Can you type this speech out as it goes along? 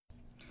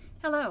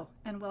Hello,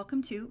 and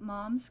welcome to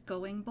Moms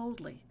Going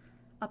Boldly,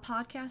 a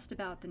podcast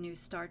about the new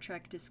Star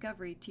Trek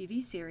Discovery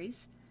TV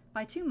series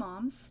by two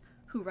moms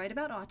who write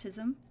about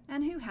autism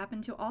and who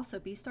happen to also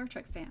be Star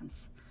Trek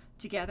fans.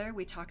 Together,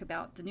 we talk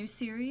about the new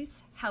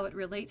series, how it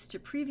relates to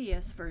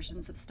previous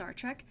versions of Star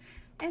Trek,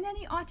 and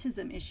any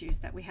autism issues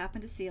that we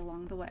happen to see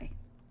along the way.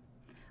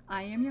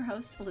 I am your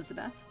host,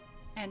 Elizabeth,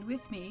 and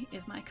with me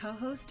is my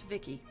co-host,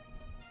 Vicky.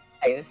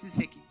 Hey, this is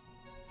Vicky.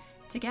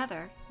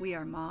 Together, we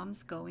are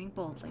Moms Going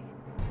Boldly.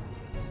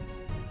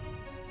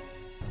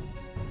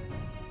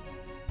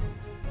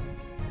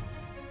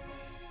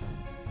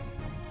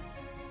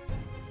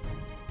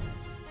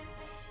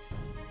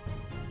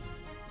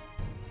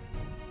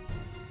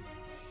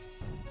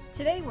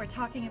 Today we're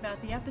talking about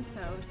the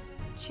episode,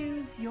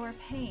 Choose Your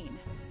Pain.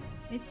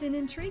 It's an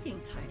intriguing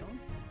title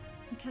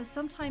because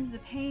sometimes the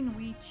pain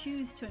we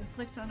choose to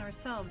inflict on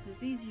ourselves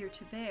is easier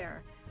to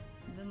bear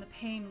than the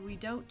pain we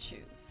don't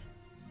choose.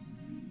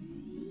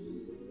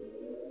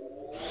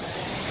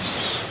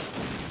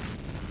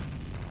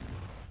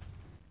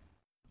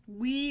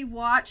 We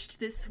watched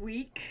this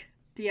week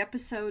the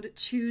episode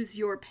Choose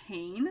Your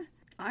Pain.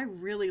 I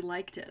really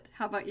liked it.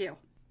 How about you?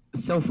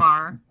 So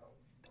far,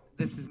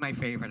 this is my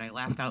favorite. I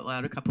laughed out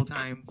loud a couple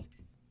times.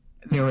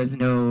 There was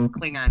no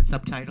Klingon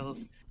subtitles.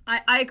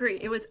 I agree.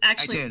 It was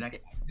actually... I did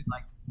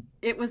like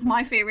it was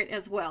my favorite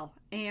as well.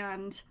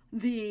 And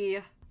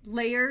the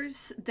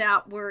layers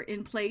that were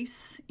in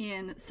place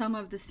in some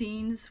of the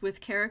scenes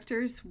with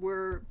characters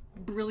were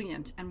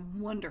brilliant and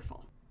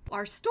wonderful.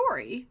 Our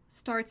story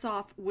starts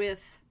off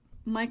with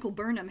Michael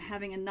Burnham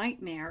having a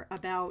nightmare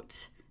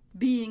about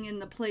being in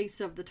the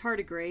place of the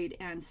tardigrade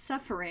and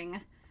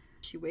suffering.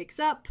 She wakes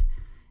up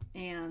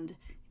and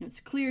it's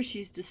clear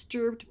she's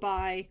disturbed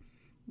by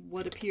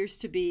what appears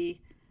to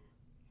be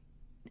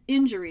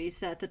injuries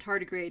that the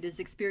tardigrade is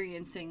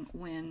experiencing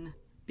when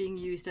being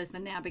used as the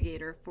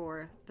navigator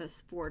for the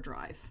spore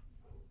drive.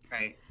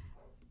 Right.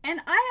 And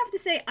I have to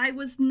say, I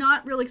was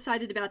not real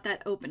excited about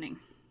that opening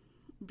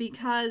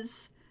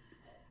because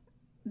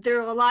there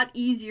are a lot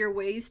easier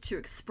ways to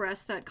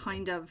express that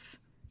kind of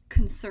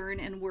concern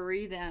and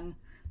worry than,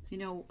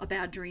 a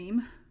bad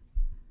dream.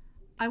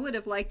 I would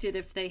have liked it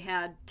if they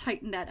had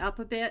tightened that up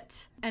a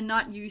bit and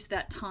not used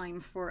that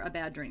time for a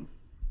bad dream.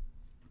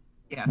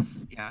 Yes,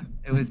 yeah.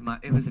 It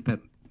was a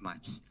bit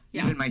much.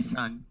 Yeah. Even my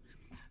son,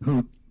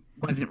 who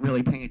wasn't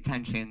really paying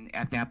attention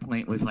at that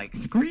point, was like,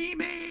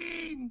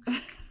 screaming!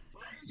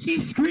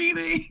 She's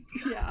screaming!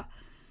 Yeah.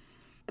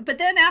 But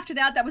then after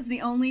that was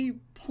the only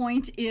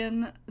point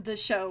in the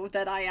show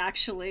that I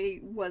actually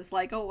was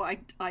like, oh, I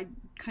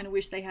kind of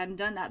wish they hadn't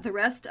done that. The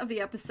rest of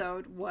the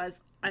episode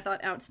was, I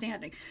thought,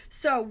 outstanding.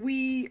 So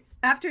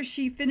after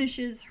she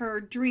finishes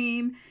her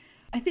dream,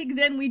 I think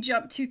then we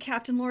jump to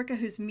Captain Lorca,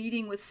 who's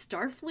meeting with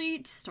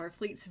Starfleet.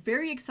 Starfleet's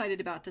very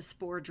excited about the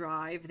spore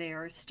drive. They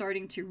are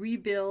starting to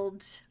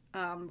rebuild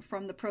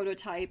from the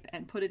prototype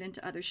and put it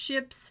into other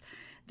ships.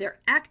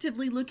 They're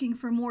actively looking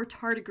for more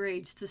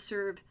tardigrades to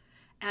serve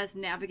as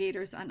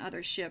navigators on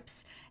other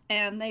ships,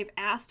 and they've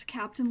asked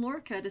Captain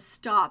Lorca to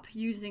stop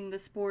using the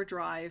spore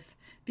drive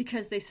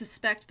because they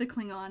suspect the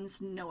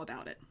Klingons know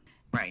about it.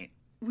 Right.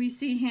 We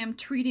see him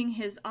treating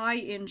his eye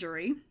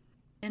injury,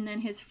 and then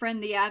his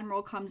friend the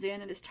Admiral comes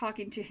in and is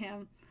talking to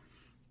him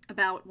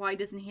about why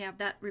doesn't he have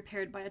that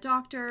repaired by a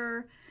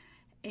doctor,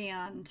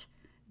 and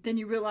then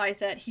you realize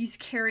that he's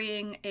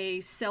carrying a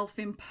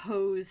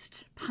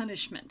self-imposed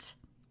punishment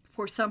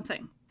for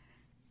something.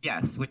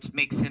 Yes, which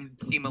makes him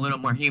seem a little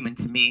more human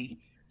to me.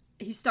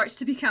 He starts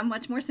to become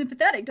much more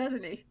sympathetic,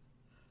 doesn't he?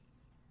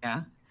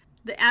 Yeah.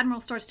 The Admiral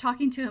starts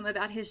talking to him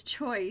about his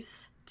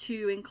choice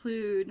to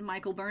include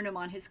Michael Burnham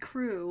on his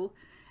crew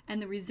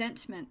and the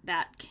resentment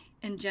that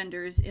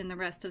engenders in the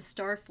rest of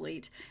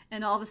Starfleet.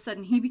 And all of a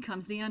sudden, he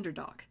becomes the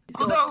underdog.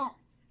 Although,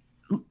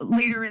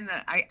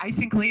 I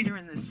think later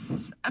in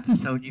this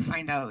episode, you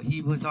find out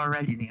he was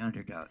already the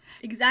underdog.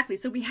 Exactly.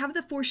 So we have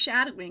the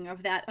foreshadowing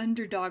of that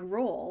underdog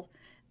role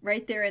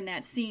right there in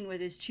that scene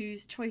with his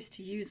choice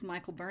to use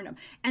Michael Burnham.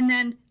 And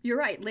then, you're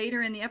right,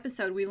 later in the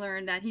episode we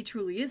learn that he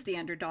truly is the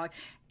underdog,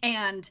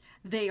 and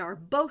they are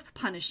both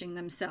punishing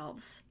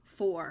themselves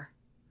for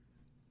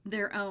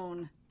their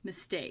own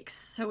mistakes.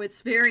 So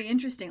it's very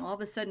interesting. All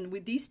of a sudden,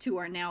 these two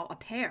are now a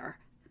pair.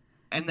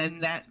 And then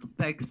that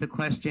begs the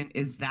question,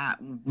 is that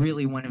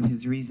really one of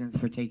his reasons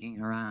for taking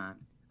her on?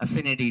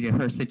 Affinity to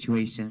her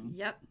situation.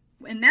 Yep.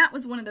 And that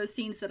was one of those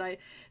scenes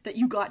that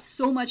you got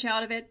so much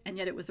out of it, and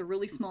yet it was a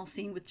really small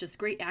scene with just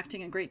great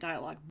acting and great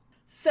dialogue.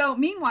 So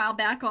meanwhile,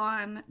 back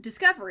on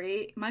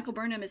Discovery, Michael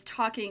Burnham is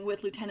talking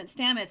with Lieutenant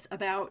Stamets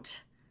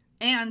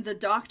and the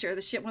doctor,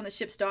 one of the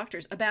ship's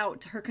doctors,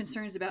 about her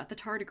concerns about the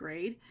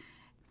tardigrade.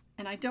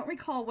 And I don't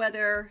recall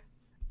whether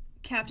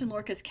Captain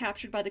Lorca is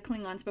captured by the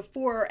Klingons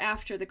before or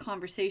after the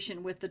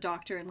conversation with the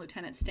doctor and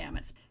Lieutenant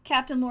Stamets.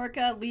 Captain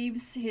Lorca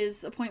leaves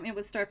his appointment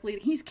with Starfleet.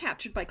 He's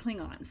captured by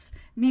Klingons.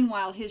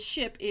 Meanwhile, his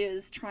ship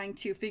is trying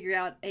to figure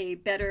out a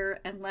better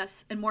and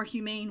more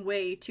humane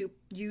way to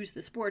use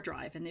the spore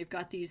drive. And they've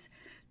got these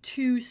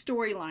two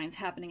storylines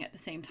happening at the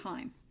same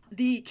time.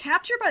 The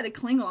capture by the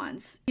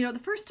Klingons, the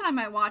first time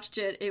I watched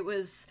it, it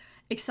was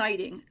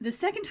exciting. The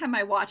second time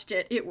I watched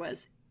it, it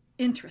was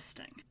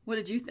interesting. What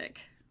did you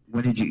think?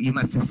 You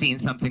must have seen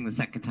something the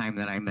second time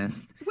that I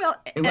missed. Well,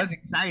 it was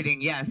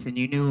exciting, yes, and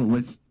you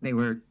knew they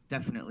were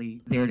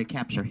definitely there to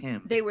capture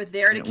him. They were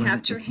there to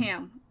capture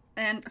him.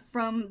 And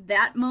from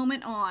that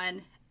moment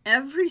on,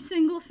 every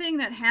single thing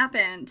that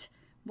happened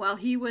while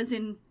he was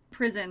in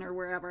prison or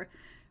wherever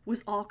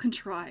was all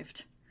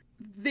contrived.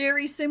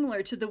 Very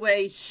similar to the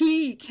way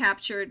he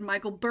captured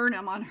Michael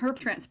Burnham on her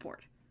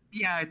transport.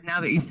 Yeah, now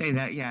that you say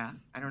that, yeah.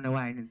 I don't know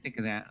why I didn't think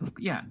of that.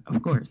 Yeah,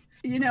 of course.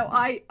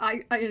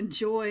 I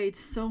enjoyed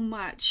so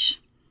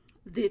much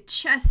the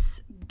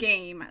chess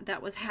game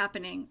that was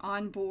happening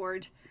on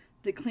board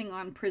the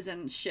Klingon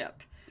prison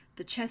ship.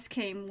 The chess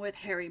game with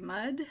Harry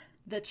Mudd,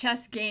 the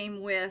chess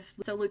game with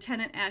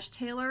Lieutenant Ash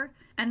Taylor,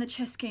 and the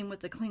chess game with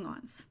the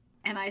Klingons.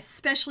 And I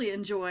especially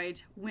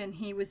enjoyed when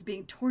he was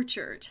being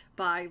tortured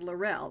by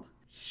L'Rell.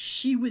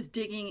 She was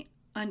digging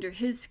under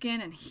his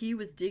skin and he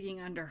was digging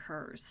under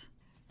hers.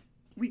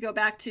 We go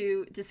back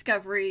to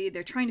Discovery.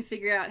 They're trying to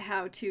figure out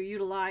how to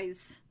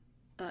utilize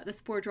the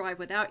spore drive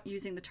without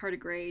using the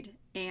tardigrade.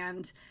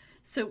 And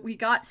so we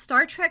got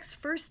Star Trek's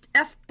first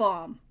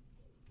F-bomb.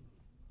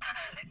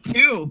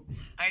 2.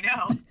 I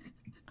know.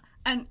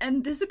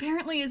 And this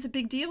apparently is a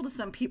big deal to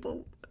some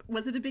people.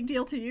 Was it a big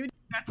deal to you?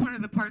 That's one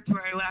of the parts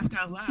where I laughed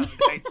out loud.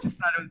 I just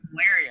thought it was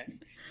hilarious.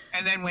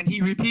 And then when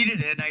he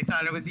repeated it, I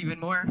thought it was even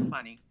more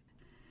funny.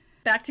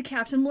 Back to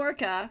Captain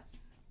Lorca,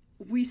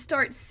 we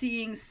start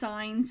seeing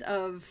signs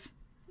of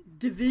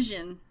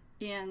division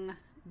in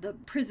the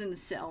prison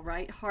cell,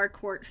 right?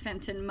 Harcourt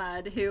Fenton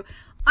Mudd, who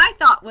I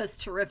thought was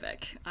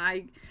terrific.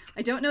 I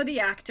don't know the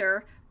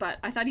actor, but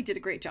I thought he did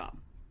a great job.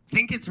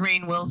 Think it's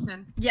Rainn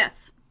Wilson?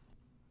 Yes.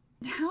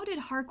 How did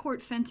Harcourt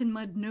Fenton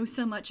Mudd know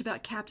so much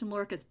about Captain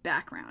Lorca's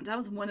background? That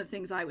was one of the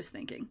things I was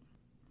thinking.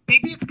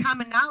 Maybe it's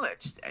common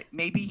knowledge.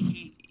 Maybe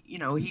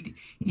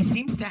he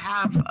seems to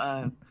have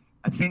a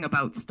thing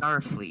about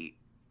Starfleet.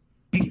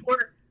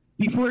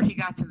 Before he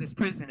got to this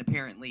prison,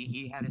 apparently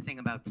he had a thing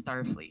about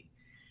Starfleet.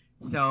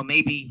 So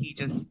maybe he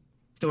just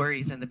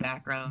stories in the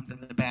backgrounds and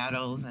the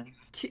battles. And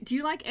do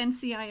you like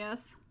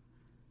NCIS?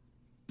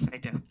 I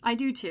do. I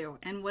do too.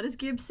 And what does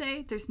Gibbs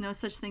say? There's no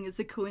such thing as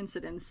a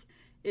coincidence.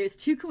 It was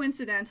too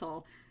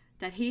coincidental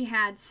that he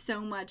had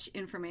so much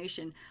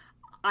information.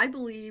 I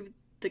believe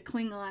the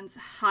Klingons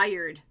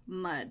hired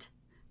Mudd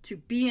to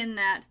be in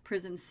that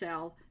prison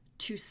cell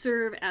to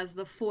serve as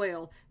the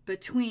foil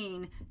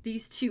between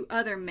these two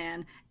other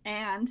men.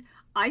 And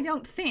I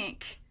don't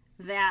think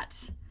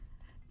that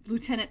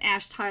Lieutenant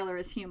Ash Tyler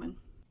is human.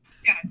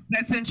 Yeah,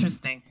 that's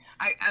interesting.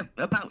 I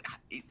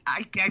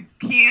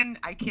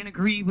can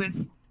agree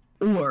with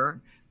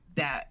or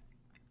that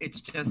it's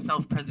just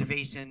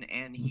self-preservation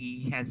and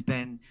he has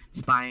been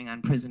spying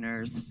on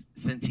prisoners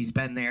since he's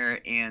been there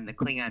and the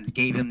Klingons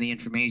gave him the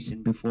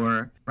information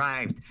before he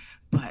arrived.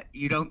 But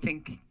you don't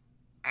think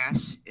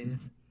Ash is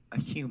a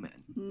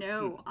human?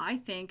 No, I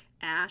think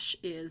Ash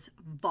is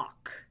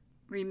Vok.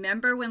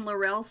 Remember when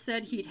L'Rell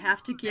said he'd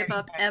have to give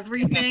up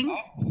everything?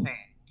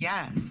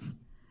 Yes.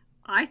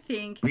 I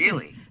think...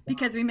 Really?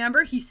 Because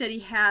remember, he said he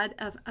had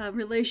a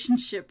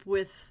relationship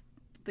with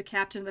the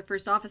captain, the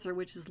first officer,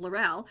 which is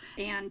L'Rell.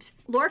 And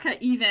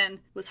Lorca even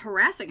was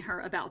harassing her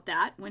about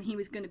that when he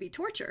was going to be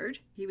tortured.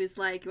 He was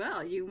like,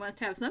 well, you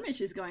must have some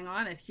issues going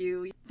on if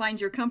you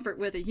find your comfort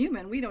with a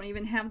human. We don't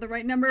even have the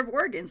right number of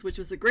organs, which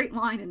was a great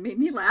line and made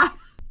me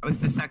laugh. It was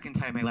the second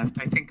time I laughed.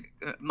 I think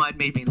Mudd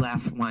made me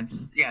laugh once.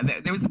 Yeah,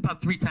 there was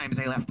about 3 times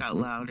I laughed out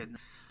loud. And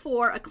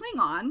for a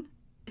Klingon,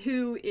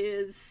 who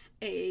is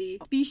a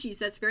species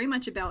that's very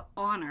much about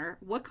honor,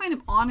 what kind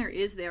of honor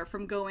is there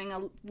from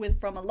going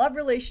from a love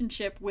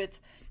relationship with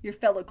your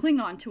fellow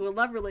Klingon to a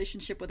love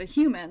relationship with a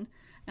human,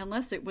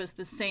 unless it was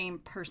the same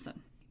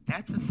person?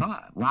 That's a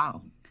thought.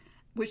 Wow.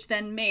 Which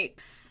then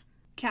makes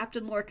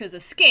Captain Lorca's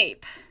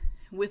escape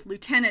with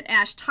Lieutenant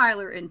Ash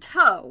Tyler in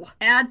tow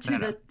add to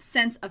the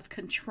sense of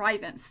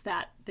contrivance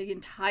that the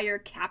entire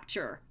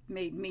capture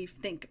made me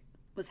think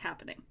was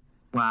happening.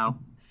 Wow.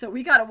 So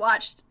we got to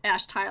watch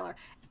Ash Tyler.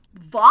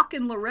 Vok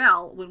and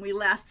L'Rell, when we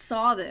last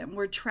saw them,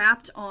 were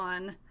trapped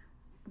on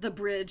the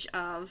bridge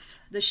of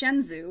the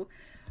Shenzhou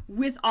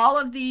with all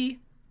of the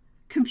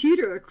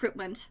computer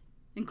equipment,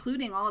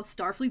 including all of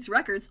Starfleet's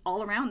records,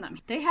 all around them.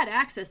 They had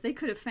access. They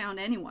could have found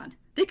anyone.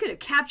 They could have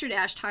captured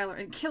Ash Tyler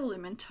and killed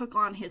him and took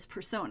on his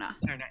persona.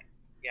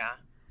 Yeah.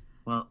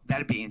 Well,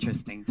 that'd be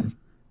interesting to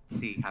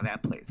see how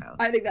that plays out.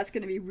 I think that's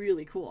going to be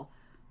really cool.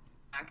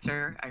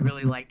 Actor, I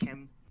really like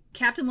him.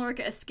 Captain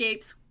Lorca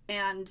escapes,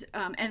 and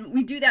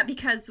we do that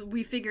because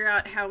we figure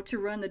out how to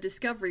run the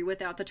Discovery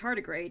without the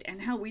tardigrade.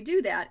 And how we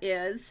do that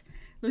is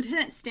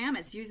Lieutenant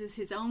Stamets uses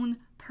his own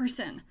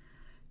person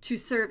to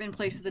serve in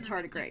place of the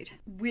tardigrade,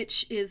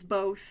 which is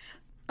both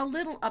a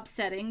little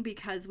upsetting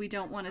because we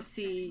don't want to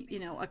see,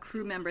 a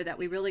crew member that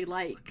we really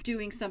like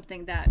doing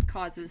something that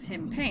causes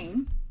him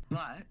pain.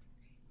 But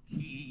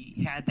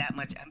he had that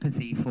much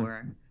empathy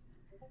for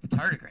the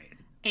tardigrade.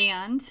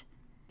 And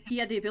He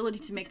had the ability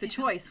to make the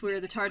choice, where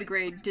the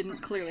tardigrade didn't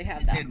clearly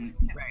have that.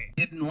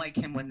 Didn't like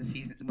him when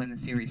the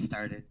series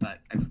started, but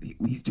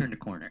he's turned a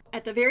corner.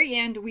 At the very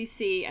end, we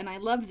see, and I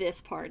love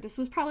this part. This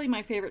was probably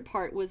my favorite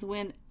part. Was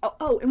when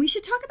and we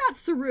should talk about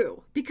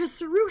Saru, because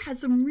Saru has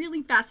some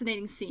really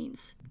fascinating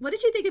scenes. What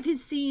did you think of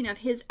his scene of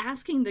his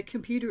asking the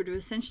computer to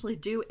essentially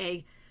do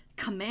a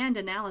command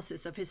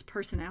analysis of his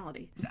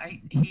personality?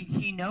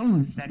 He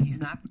knows that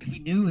he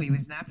knew he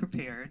was not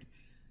prepared.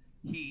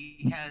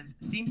 He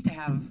seems to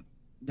have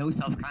no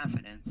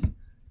self-confidence.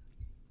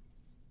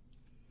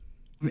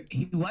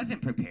 He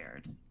wasn't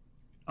prepared.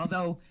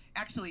 Although,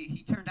 actually,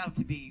 he turned out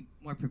to be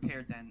more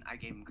prepared than I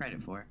gave him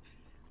credit for.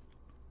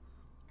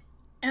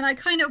 And I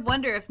kind of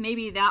wonder if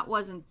maybe that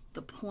wasn't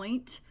the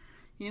point.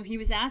 You know, he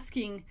was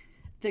asking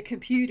the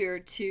computer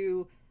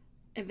to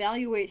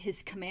evaluate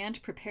his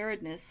command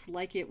preparedness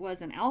like it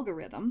was an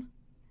algorithm.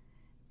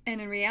 And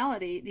in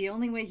reality, the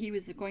only way he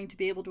was going to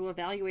be able to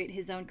evaluate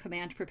his own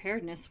command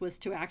preparedness was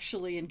to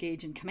actually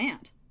engage in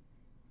command.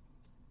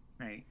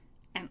 Right.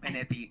 And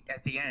at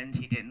the end,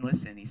 he didn't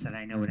listen. He said,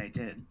 "I know what I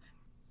did."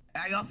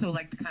 I also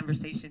like the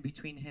conversation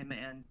between him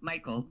and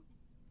Michael.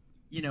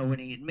 You know, when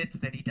he admits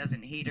that he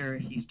doesn't hate her,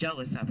 he's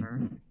jealous of her,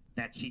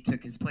 that she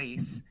took his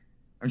place,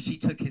 or she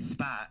took his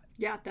spot.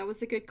 Yeah, that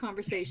was a good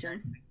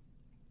conversation.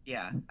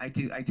 Yeah, I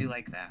do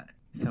like that.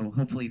 So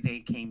hopefully they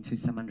came to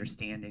some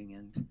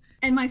understanding.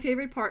 And my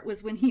favorite part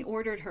was when he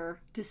ordered her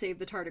to save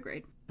the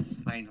tardigrade.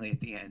 Finally at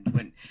the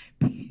end,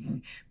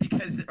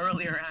 because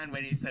earlier on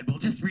when he said, "We'll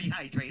just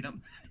rehydrate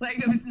him," like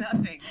it was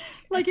nothing.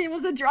 Like it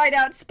was a dried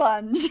out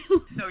sponge.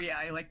 So yeah,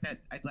 I like that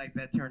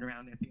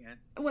turnaround at the end.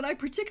 What I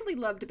particularly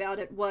loved about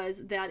it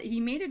was that he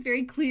made it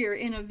very clear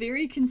in a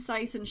very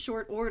concise and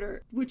short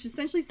order, which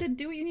essentially said,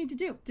 do what you need to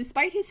do.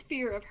 Despite his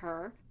fear of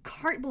her,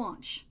 carte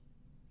blanche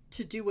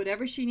to do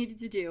whatever she needed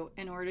to do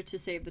in order to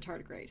save the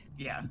tardigrade.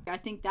 Yeah. I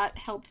think that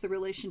helped the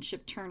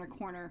relationship turn a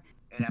corner.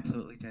 It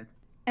absolutely did.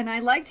 And I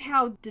liked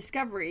how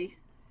Discovery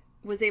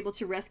was able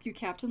to rescue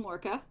Captain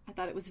Lorca. I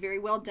thought it was very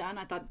well done.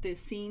 I thought the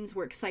scenes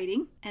were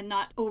exciting and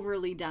not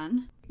overly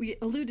done. We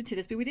alluded to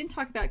this, but we didn't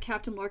talk about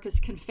Captain Lorca's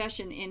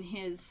confession in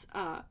his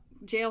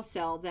jail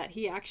cell that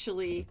he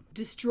actually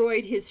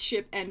destroyed his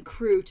ship and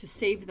crew to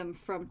save them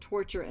from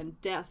torture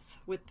and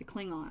death with the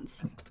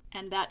Klingons.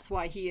 And that's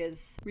why he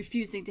is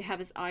refusing to have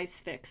his eyes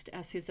fixed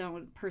as his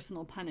own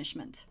personal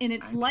punishment. And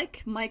it's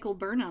like Michael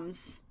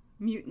Burnham's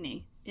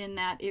mutiny, in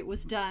that it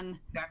was done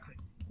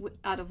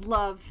out of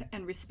love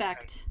and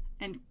respect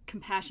and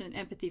compassion and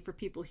empathy for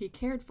people he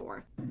cared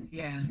for.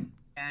 Yeah,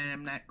 and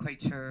I'm not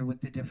quite sure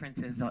what the difference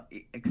is,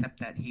 except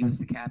that he was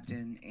the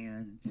captain,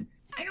 and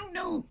I don't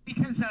know,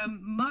 because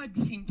Mudd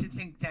seemed to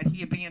think that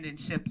he abandoned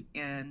ship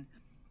and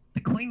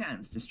the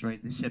Klingons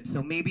destroyed the ship,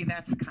 so maybe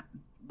that's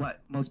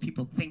what most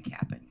people think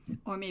happened.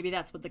 Or maybe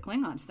that's what the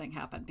Klingons think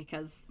happened,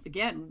 because,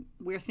 again,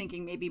 we're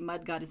thinking maybe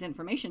Mudd got his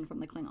information from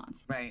the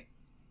Klingons. Right.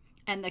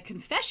 And the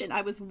confession,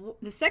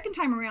 the second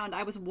time around,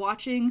 I was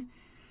watching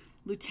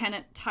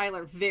Lieutenant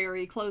Tyler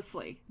very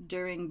closely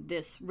during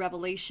this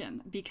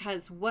revelation,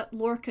 because what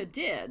Lorca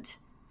did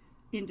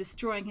in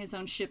destroying his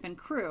own ship and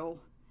crew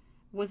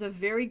was a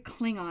very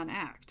Klingon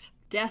act.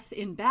 Death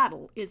in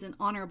battle is an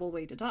honorable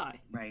way to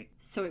die. Right.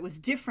 So it was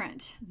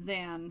different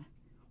than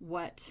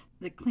what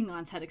the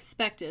Klingons had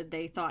expected.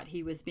 They thought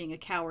he was being a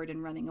coward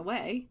and running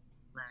away.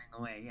 Running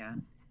away, yeah.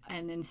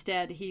 And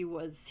instead he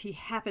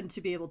happened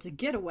to be able to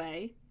get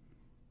away.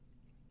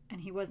 And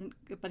he wasn't,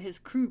 but his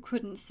crew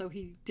couldn't, so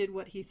he did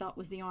what he thought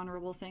was the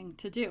honorable thing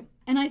to do.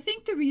 And I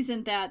think the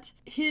reason that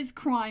his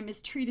crime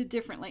is treated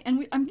differently,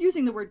 and I'm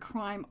using the word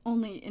crime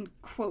only in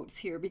quotes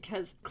here,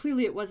 because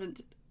clearly it wasn't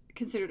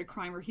considered a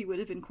crime, or he would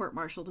have been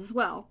court-martialed as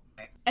well.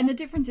 Right. And the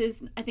difference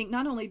is, I think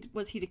not only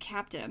was he the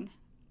captain,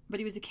 but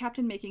he was a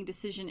captain making a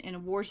decision in a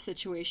war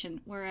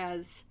situation,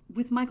 whereas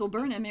with Michael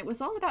Burnham, it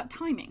was all about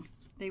timing.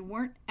 They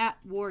weren't at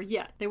war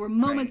yet. They were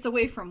moments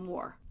away from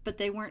war, but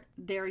they weren't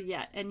there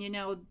yet. And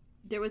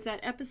there was that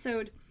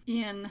episode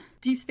in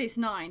Deep Space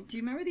Nine. Do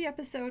you remember the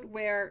episode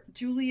where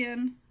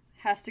Julian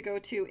has to go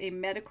to a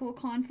medical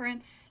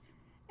conference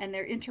and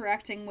they're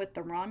interacting with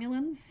the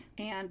Romulans?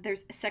 And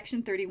there's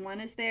Section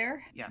 31 is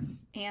there. Yes.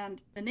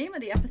 And the name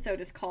of the episode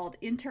is called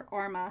Inter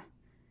Arma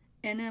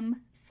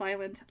Enim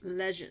Silent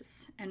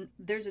Leges. And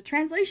there's a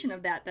translation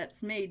of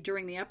that's made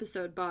during the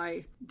episode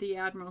by the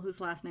admiral whose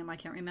last name I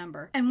can't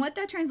remember. And what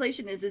that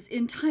translation is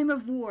in time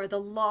of war, the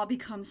law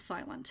becomes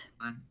silent.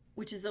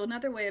 Which is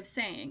another way of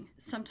saying,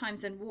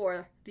 sometimes in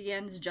war, the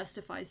ends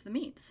justifies the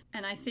means.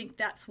 And I think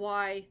that's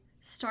why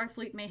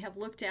Starfleet may have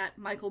looked at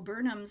Michael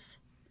Burnham's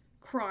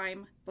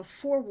crime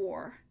before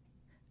war,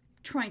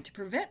 trying to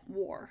prevent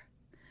war,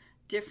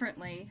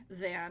 differently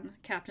than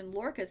Captain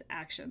Lorca's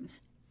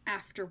actions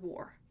after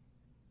war.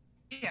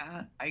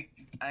 Yeah, I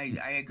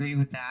agree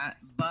with that.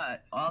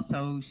 But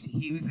also,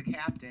 he was a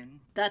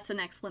captain. That's an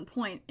excellent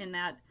point, in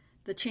that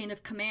the chain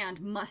of command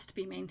must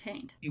be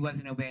maintained. He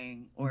wasn't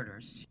obeying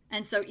orders.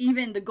 And so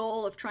even the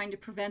goal of trying to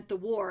prevent the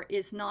war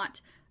is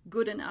not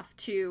good enough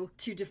to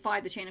defy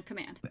the chain of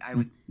command. I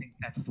would think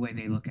that's the way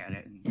they look at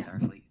it in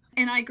Starfleet.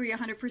 And I agree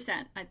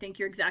 100%. I think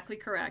you're exactly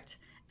correct.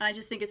 And I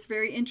just think it's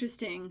very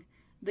interesting.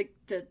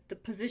 The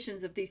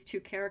positions of these two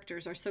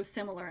characters are so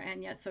similar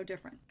and yet so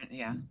different.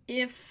 Yeah.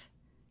 If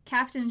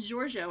Captain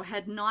Giorgio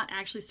had not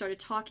actually started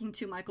talking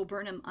to Michael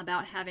Burnham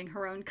about having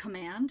her own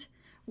command,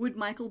 would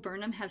Michael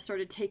Burnham have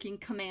started taking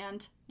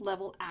command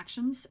level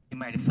actions? She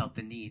might have felt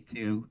the need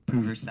to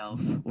prove herself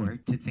or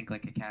to think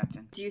like a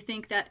captain. Do you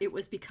think that it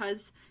was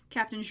because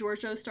Captain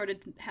Giorgio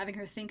started having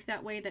her think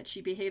that way that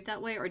she behaved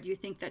that way, or do you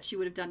think that she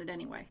would have done it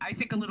anyway? I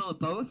think a little of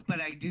both,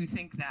 but I do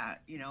think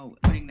that,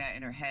 putting that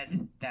in her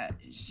head that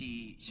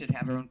she should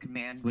have her own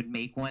command would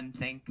make one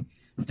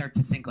start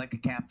to think like a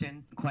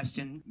captain,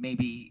 question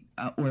maybe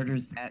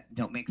orders that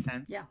don't make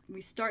sense. Yeah,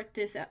 we start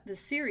this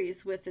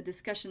series with the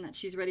discussion that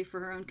she's ready for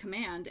her own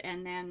command,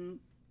 and then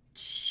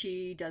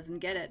she doesn't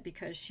get it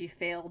because she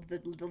failed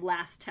the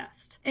last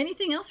test.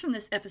 Anything else from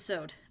this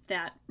episode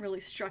that really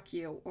struck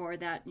you or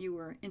that you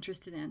were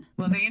interested in?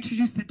 Well, they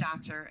introduced the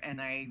Doctor, and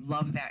I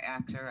love that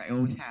actor. I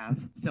always have.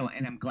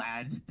 And I'm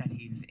glad that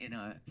he's in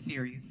a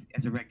series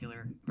as a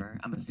regular member.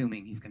 I'm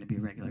assuming he's going to be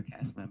a regular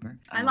cast member.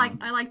 I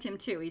liked him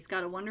too. He's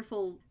got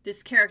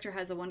this character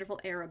has a wonderful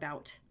air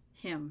about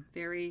him.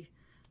 Very,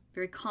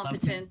 very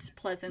competent,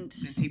 pleasant,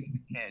 since he was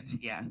a kid,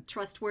 yeah,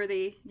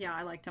 trustworthy. Yeah,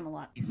 I liked him a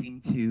lot. He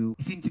seemed to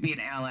be an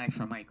ally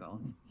for Michael.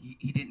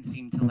 He didn't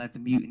seem to let the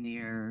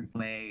mutineer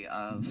way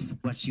of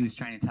what she was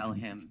trying to tell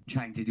him,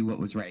 trying to do what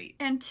was right.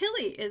 And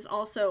Tilly is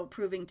also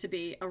proving to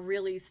be a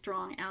really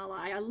strong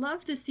ally. I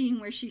love the scene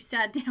where she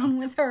sat down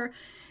with her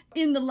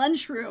in the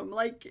lunchroom,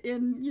 like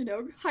in,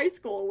 high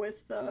school,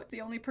 with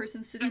the only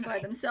person sitting by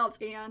themselves.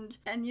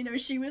 And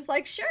she was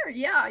like, sure,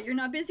 yeah, you're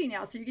not busy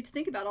now, so you get to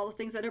think about all the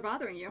things that are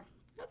bothering you.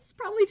 That's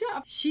probably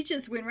tough. She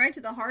just went right to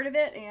the heart of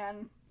it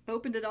and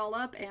opened it all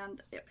up,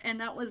 and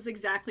that was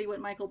exactly what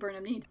Michael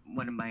Burnham needed.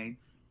 One of my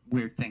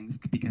weird things,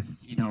 because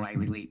I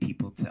relate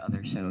people to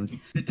other shows.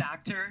 The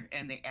Doctor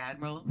and the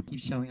Admiral keep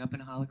showing up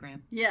in a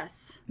hologram.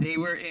 Yes. They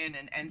were in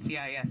an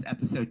NCIS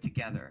episode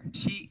together.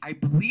 I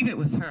believe it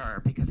was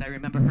her, because I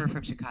remember her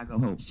from Chicago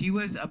Hope. She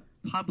was a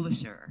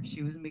publisher.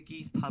 She was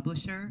McGee's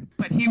publisher,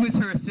 but he was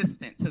her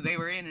assistant, so they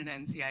were in an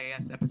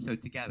NCIS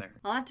episode together.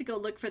 I'll have to go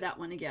look for that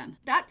one again.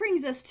 That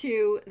brings us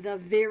to the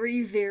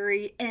very,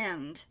 very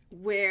end,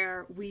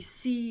 where we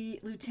see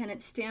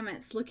Lieutenant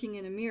Stamets looking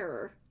in a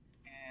mirror.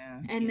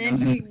 And then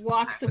he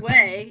walks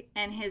away,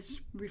 and his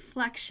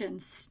reflection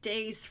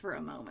stays for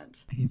a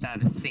moment. He's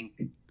out of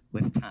sync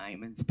with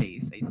time and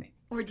space, I think.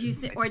 Or do you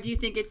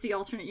think it's the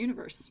alternate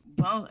universe?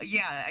 Well,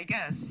 yeah, I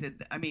guess.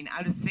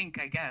 Out of sync,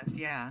 I guess,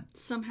 yeah.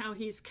 Somehow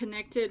he's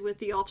connected with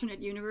the alternate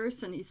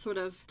universe, and he's sort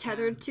of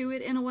tethered to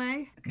it in a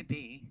way. It could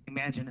be.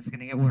 Imagine it's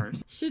going to get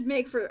worse. Should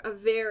make for a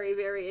very,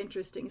 very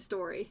interesting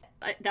story.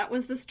 That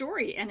was the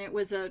story, and it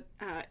was a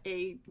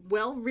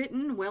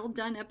well-written,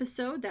 well-done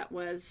episode that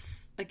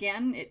was,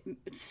 again, it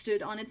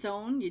stood on its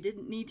own. You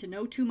didn't need to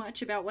know too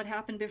much about what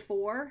happened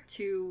before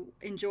to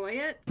enjoy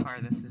it. Part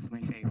of this is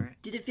my favorite.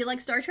 Did it feel like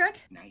Star Trek?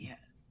 Not yet.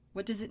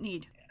 What does it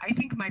need? I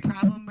think my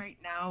problem right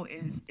now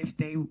is if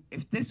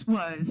this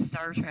was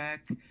Star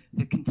Trek,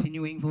 the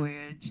continuing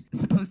voyage,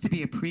 supposed to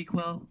be a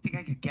prequel, I think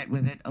I could get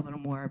with it a little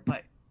more,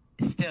 but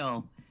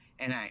still,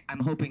 and I'm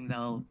hoping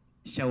they'll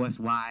show us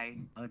why,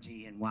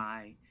 and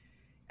why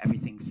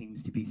everything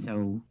seems to be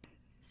so...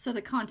 So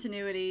the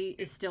continuity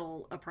is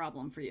still a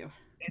problem for you?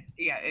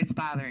 It's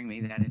bothering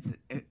me that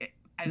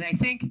and I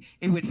think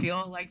it would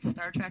feel like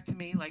Star Trek to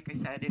me, like I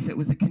said, if it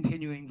was a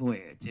continuing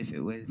voyage, if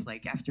it was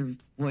like after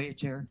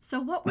Voyager. So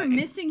what we're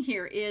missing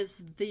here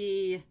is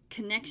the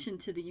connection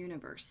to the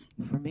universe.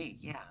 For me,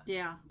 yeah.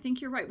 Yeah, I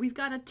think you're right. We've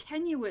got a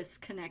tenuous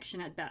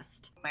connection at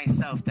best.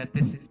 Myself, that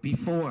this is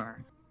before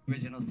the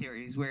original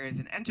series, whereas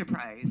in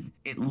Enterprise,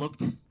 it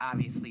looked,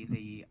 obviously,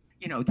 the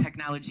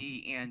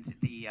technology and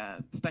the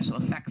special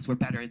effects were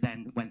better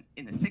than when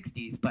in the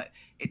 60s, but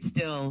it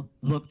still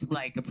looked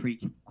like a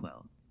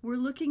prequel. We're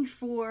looking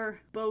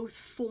for both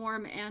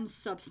form and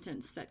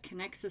substance that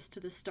connects us to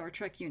the Star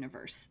Trek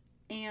universe.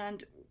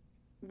 And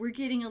we're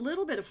getting a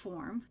little bit of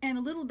form and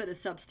a little bit of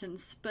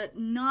substance, but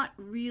not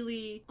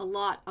really a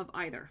lot of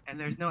either. And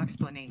there's no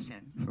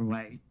explanation for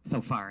why,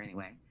 so far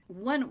anyway.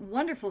 One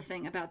wonderful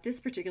thing about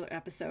this particular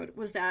episode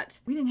was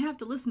that we didn't have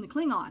to listen to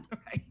Klingon.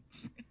 Right.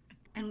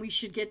 And we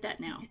should get that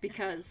now,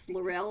 because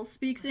L'Rell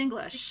speaks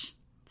English.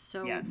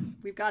 So yes.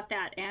 We've got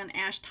that. And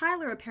Ash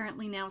Tyler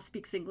apparently now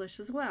speaks English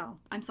as well.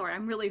 I'm sorry,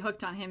 I'm really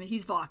hooked on him.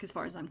 He's Vok as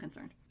far as I'm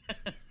concerned.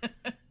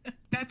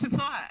 That's a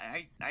thought.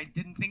 I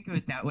didn't think of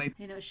it that way.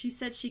 She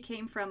said she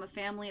came from a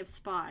family of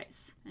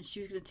spies, and she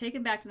was going to take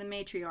him back to the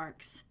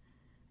matriarchs,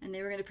 and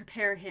they were going to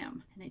prepare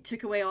him. And they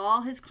took away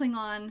all his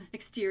Klingon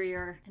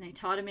exterior, and they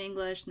taught him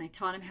English, and they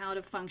taught him how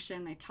to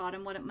function. They taught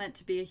him what it meant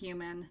to be a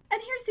human.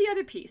 And here's the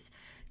other piece.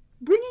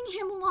 Bringing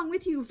him along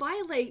with you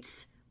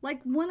violates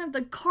like one of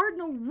the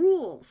cardinal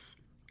rules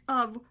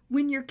of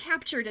when you're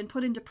captured and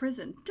put into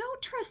prison.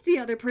 Don't trust the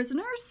other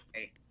prisoners.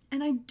 Right.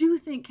 And I do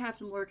think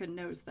Captain Lorca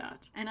knows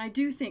that. And I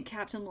do think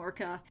Captain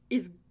Lorca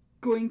is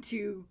going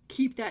to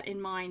keep that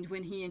in mind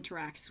when he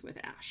interacts with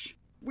Ash.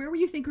 Where do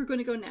you think we're going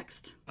to go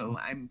next? So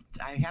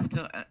I have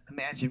to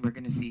imagine we're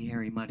going to see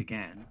Harry Mudd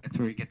again. That's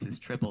where he gets his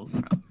tribbles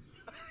from.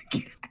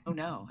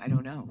 I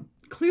don't know.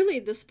 Clearly,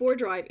 the spore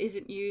drive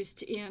isn't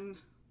used in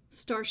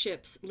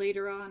starships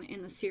later on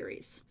in the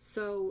series.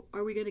 So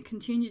are we going to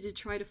continue to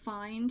try to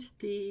find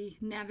the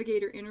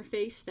navigator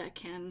interface that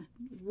can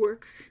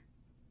work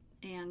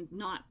and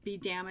not be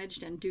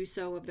damaged and do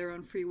so of their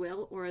own free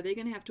will, or are they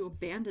going to have to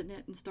abandon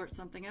it and start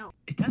something else?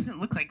 It doesn't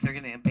look like they're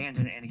going to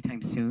abandon it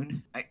anytime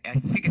soon. I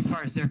think as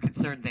far as they're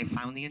concerned, they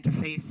found the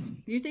interface.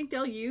 You think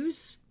they'll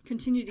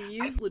continue to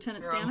use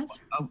Lieutenant Stamets?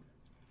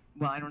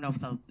 Well, I don't know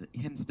if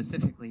him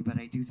specifically, but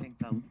I do think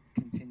they'll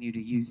continue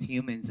to use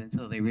humans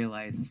until they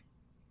realize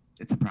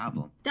it's a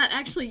problem. That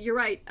actually, you're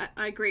right.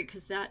 I agree,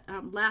 because that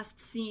last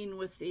scene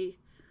with the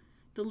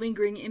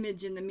lingering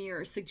image in the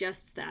mirror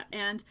suggests that.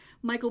 And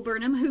Michael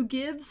Burnham, who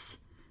gives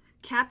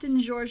Captain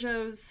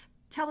Georgiou's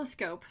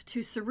telescope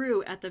to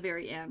Saru at the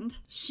very end,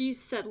 she's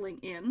settling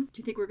in. Do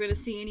you think we're going to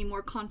see any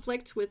more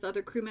conflict with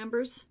other crew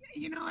members?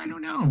 I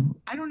don't know.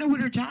 I don't know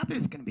what her job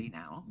is going to be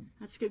now.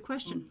 That's a good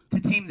question. To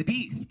tame the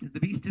beast. The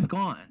beast is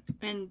gone.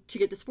 And to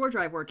get the spore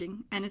drive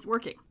working, and it's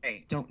working.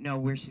 I don't know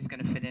where she's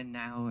going to fit in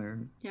now, or...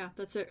 Yeah,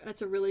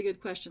 that's a really good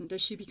question.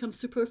 Does she become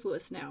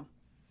superfluous now?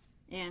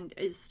 And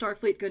is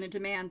Starfleet going to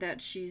demand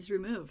that she's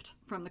removed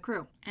from the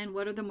crew? And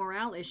what are the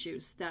morale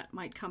issues that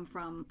might come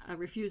from a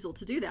refusal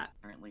to do that?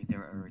 Apparently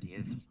there already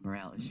is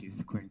morale issues,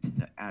 according to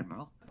the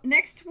Admiral.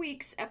 Next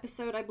week's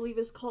episode, I believe,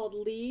 is called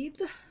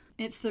Leith.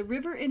 It's the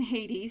river in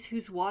Hades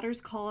whose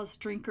waters cause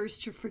drinkers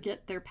to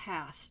forget their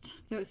past.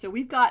 So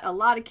we've got a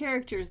lot of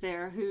characters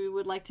there who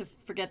would like to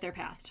forget their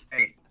past.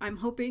 Hey. I'm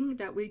hoping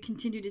that we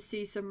continue to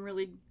see some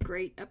really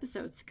great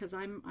episodes, because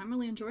I'm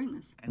really enjoying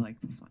this. I like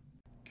this one.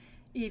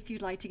 If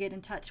you'd like to get in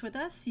touch with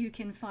us, you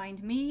can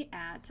find me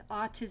at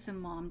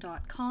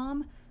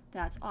autismmom.com.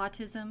 That's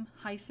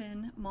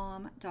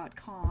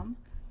autism-mom.com.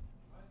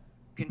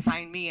 You can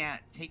find me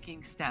at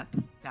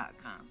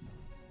takingstep.com.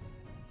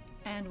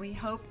 And we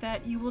hope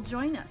that you will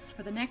join us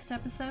for the next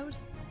episode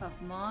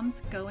of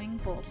Moms Going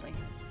Boldly.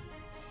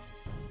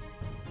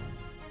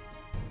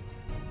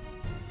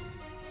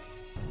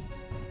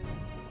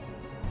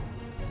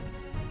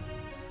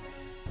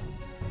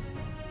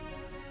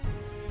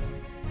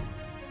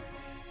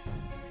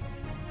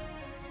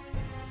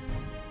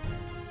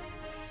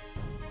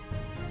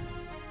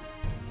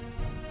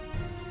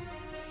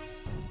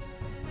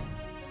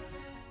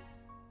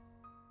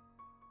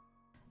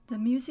 The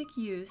music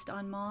used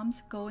on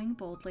Moms Going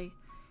Boldly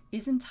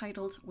is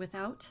entitled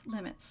Without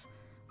Limits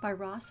by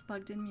Ross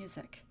Bugden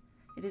Music.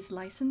 It is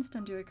licensed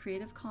under a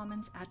Creative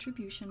Commons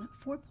Attribution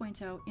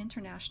 4.0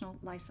 International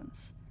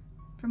License.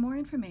 For more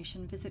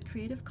information, visit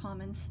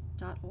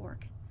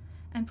creativecommons.org.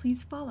 And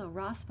please follow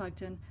Ross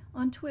Bugden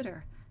on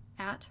Twitter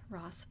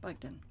 @Ross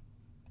Bugden.